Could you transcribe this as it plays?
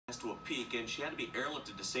to a peak, and she had to be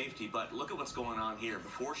airlifted to safety. But look at what's going on here.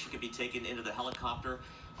 Before she could be taken into the helicopter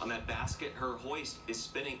on that basket, her hoist is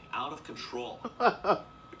spinning out of control. The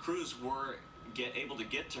crews were able to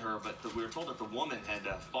get to her, but we were told that the woman had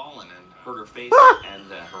fallen and hurt her face and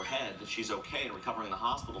her head, that she's okay and recovering in the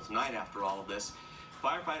hospital tonight after all of this.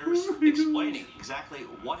 Firefighters explaining exactly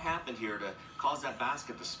what happened here to cause that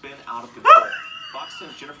basket to spin out of control. Fox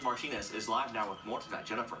 10's Jennifer Martinez is live now with more tonight.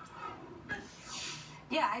 Jennifer.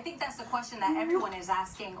 Yeah, I think that's the question that everyone is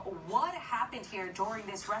asking. What happened here during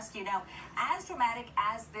this rescue? Now, as dramatic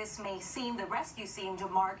as this may seem, the rescue seemed,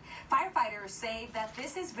 Mark, firefighters say that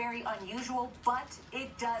this is very unusual, but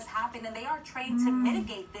it does happen, and they are trained to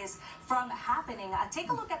mitigate this from happening.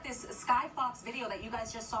 Take a look at this Sky Fox video that you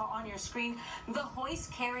guys just saw on your screen. The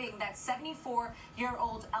hoist carrying that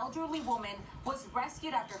 74-year-old elderly woman was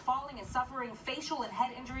rescued after falling and suffering facial and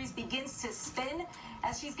head injuries begins to spin.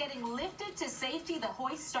 As she's getting lifted to safety, the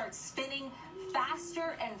hoist starts spinning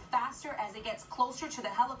faster and faster as it gets closer to the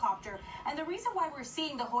helicopter. And the reason why we're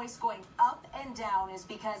seeing the hoist going up and down is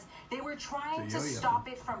because they were trying to stop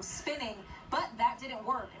it from spinning, but that didn't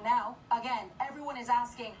work. Now, again, everyone is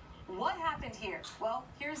asking, what happened here? Well,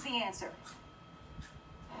 here's the answer.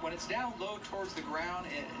 When it's down low towards the ground,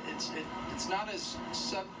 it's not as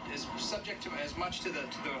subject to as much to the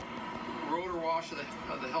rotor wash of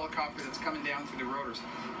the helicopter that's coming down through the rotors.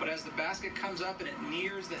 But as the basket comes up and it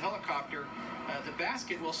nears the helicopter, the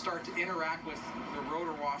basket will start to interact with the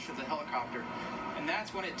rotor wash of the helicopter, and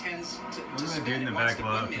that's when it tends to spin. And once the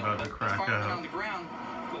windmill, the fireman on the ground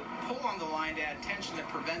will pull on the line to add tension to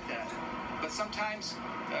prevent that. But sometimes,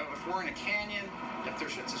 if we're in a canyon,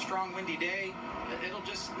 if it's a strong windy day,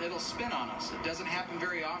 it'll spin on us. It doesn't happen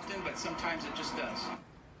very often, but sometimes it just does.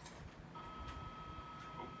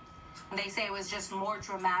 They say it was just more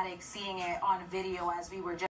dramatic seeing it on video as we were just